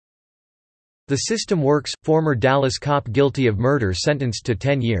The System Works, former Dallas cop guilty of murder sentenced to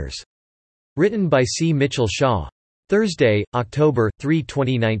 10 years. Written by C. Mitchell Shaw. Thursday, October 3,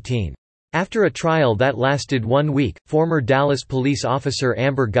 2019. After a trial that lasted 1 week, former Dallas police officer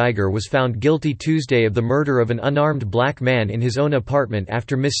Amber Guyger was found guilty Tuesday of the murder of an unarmed black man in his own apartment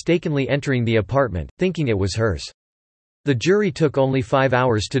after mistakenly entering the apartment, thinking it was hers. The jury took only 5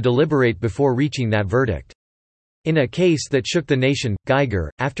 hours to deliberate before reaching that verdict. In a case that shook the nation, Guyger,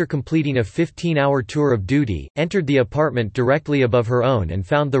 after completing a 15-hour tour of duty, entered the apartment directly above her own and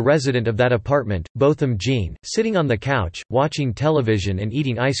found the resident of that apartment, Botham Jean, sitting on the couch, watching television and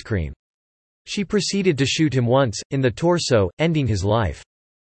eating ice cream. She proceeded to shoot him once, in the torso, ending his life.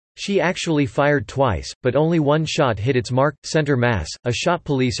 She actually fired twice, but only one shot hit its mark, center mass, a shot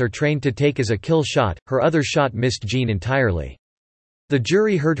police are trained to take as a kill shot. Her other shot missed Jean entirely. The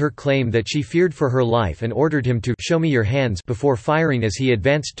jury heard her claim that she feared for her life and ordered him to "show me your hands" before firing as he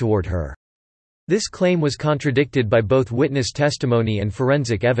advanced toward her. This claim was contradicted by both witness testimony and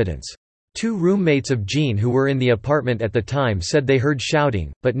forensic evidence. 2 roommates of Jean who were in the apartment at the time said they heard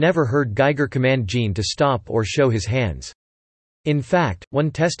shouting, but never heard Guyger command Jean to stop or show his hands. In fact,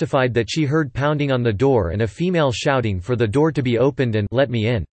 one testified that she heard pounding on the door and a female shouting for the door to be opened and "let me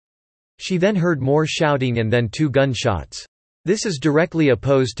in." She then heard more shouting and then 2 gunshots. This is directly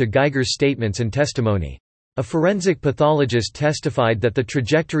opposed to Guyger's statements and testimony. A forensic pathologist testified that the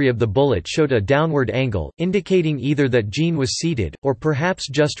trajectory of the bullet showed a downward angle, indicating either that Jean was seated, or perhaps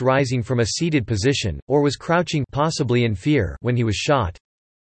just rising from a seated position, or was crouching possibly in fear when he was shot.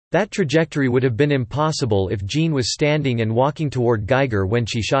 That trajectory would have been impossible if Jean was standing and walking toward Guyger when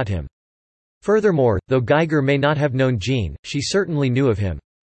she shot him. Furthermore, though Guyger may not have known Jean, she certainly knew of him.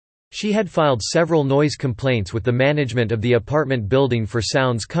 She had filed several noise complaints with the management of the apartment building for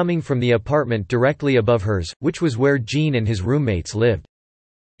sounds coming from the apartment directly above hers, which was where Jean and his roommates lived.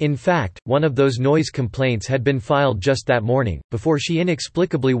 In fact, one of those noise complaints had been filed just that morning, before she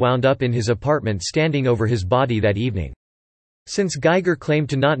inexplicably wound up in his apartment standing over his body that evening. Since Guyger claimed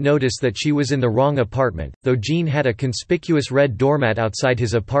to not notice that she was in the wrong apartment, though Jean had a conspicuous red doormat outside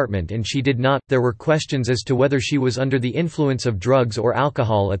his apartment and she did not, there were questions as to whether she was under the influence of drugs or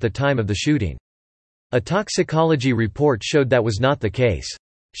alcohol at the time of the shooting. A toxicology report showed that was not the case.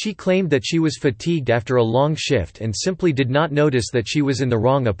 She claimed that she was fatigued after a long shift and simply did not notice that she was in the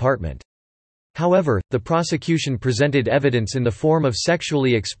wrong apartment. However, the prosecution presented evidence in the form of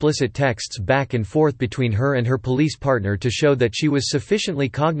sexually explicit texts back and forth between her and her police partner to show that she was sufficiently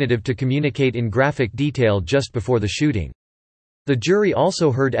cognitive to communicate in graphic detail just before the shooting. The jury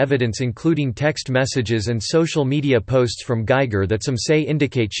also heard evidence including text messages and social media posts from Guyger that some say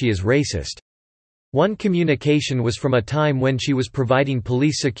indicate she is racist. One communication was from a time when she was providing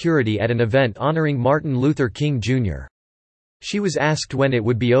police security at an event honoring Martin Luther King Jr. She was asked when it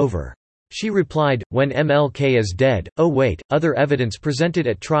would be over. She replied, "When MLK is dead." Oh wait, other evidence presented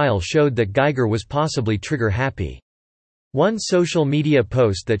at trial showed that Guyger was possibly trigger-happy. One social media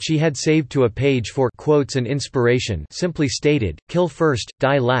post that she had saved to a page for quotes and inspiration simply stated, "Kill first,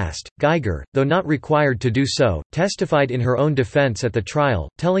 die last." Guyger, though not required to do so, testified in her own defense at the trial,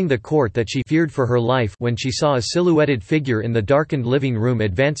 telling the court that she feared for her life when she saw a silhouetted figure in the darkened living room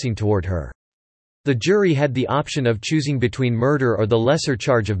advancing toward her. The jury had the option of choosing between murder or the lesser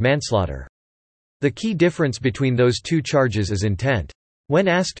charge of manslaughter. The key difference between those 2 charges is intent. When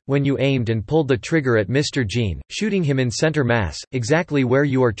asked, when you aimed and pulled the trigger at Mr. Jean, shooting him in center mass, exactly where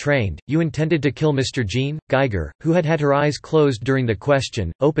you are trained, you intended to kill Mr. Jean? Guyger, who had had her eyes closed during the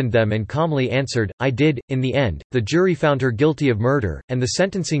question, opened them and calmly answered, "I did." In the end, the jury found her guilty of murder, and the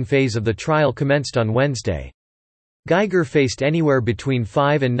sentencing phase of the trial commenced on Wednesday. Guyger faced anywhere between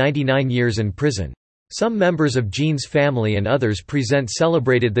 5 and 99 years in prison. Some members of Jean's family and others present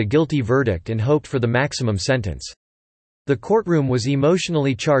celebrated the guilty verdict and hoped for the maximum sentence. The courtroom was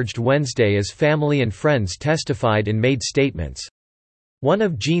emotionally charged Wednesday as family and friends testified and made statements. One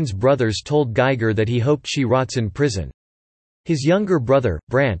of Jean's brothers told Guyger that he hoped she rots in prison. His younger brother,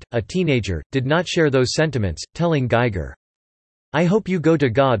 Brant, a teenager, did not share those sentiments, telling Guyger, "I hope you go to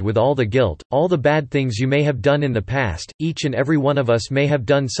God with all the guilt, all the bad things you may have done in the past. Each and every one of us may have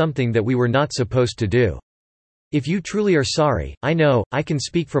done something that we were not supposed to do. If you truly are sorry, I know, I can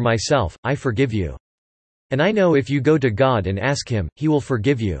speak for myself, I forgive you. And I know if you go to God and ask Him, He will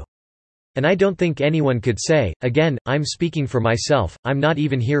forgive you. And I don't think anyone could say, again, I'm speaking for myself, I'm not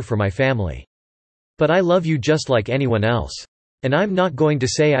even here for my family. But I love you just like anyone else. And I'm not going to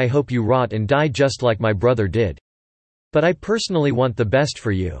say I hope you rot and die just like my brother did. But I personally want the best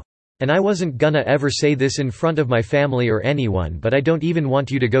for you. And I wasn't gonna ever say this in front of my family or anyone, but I don't even want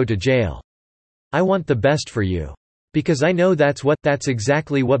you to go to jail. I want the best for you. Because I know that's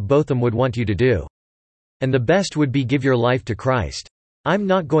exactly what Botham would want you to do. And the best would be give your life to Christ. I'm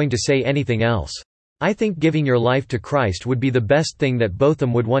not going to say anything else. I think giving your life to Christ would be the best thing that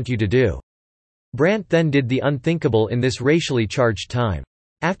Botham would want you to do." Brandt then did the unthinkable in this racially charged time.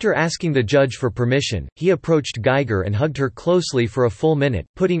 After asking the judge for permission, he approached Geiger and hugged her closely for a full minute,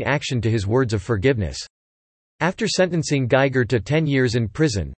 putting action to his words of forgiveness. After sentencing Geiger to 10 years in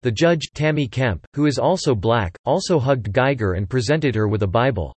prison, the judge, Tammy Kemp, who is also black, also hugged Geiger and presented her with a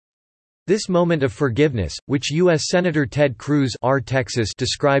Bible. This moment of forgiveness, which U.S. Senator Ted Cruz R. Texas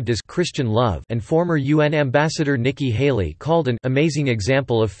described as Christian love and former UN Ambassador Nikki Haley called an amazing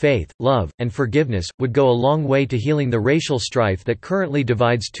example of faith, love, and forgiveness, would go a long way to healing the racial strife that currently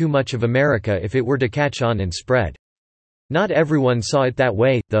divides too much of America if it were to catch on and spread. Not everyone saw it that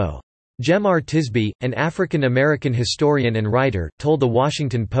way, though. Jemar Tisby, an African-American historian and writer, told The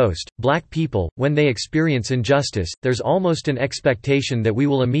Washington Post, "Black people, when they experience injustice, there's almost an expectation that we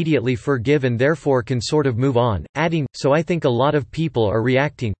will immediately forgive and therefore can sort of move on," adding, "So I think a lot of people are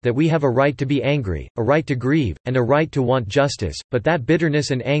reacting, that we have a right to be angry, a right to grieve, and a right to want justice, but that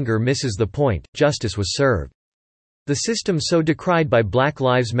bitterness and anger misses the point. Justice was served." The system so decried by Black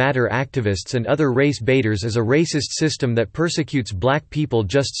Lives Matter activists and other race baiters as a racist system that persecutes black people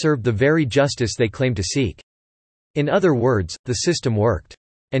just served the very justice they claim to seek. In other words, the system worked.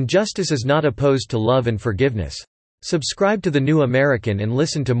 And justice is not opposed to love and forgiveness. Subscribe to The New American and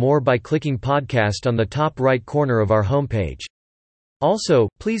listen to more by clicking podcast on the top right corner of our homepage. Also,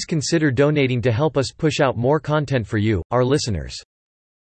 please consider donating to help us push out more content for you, our listeners.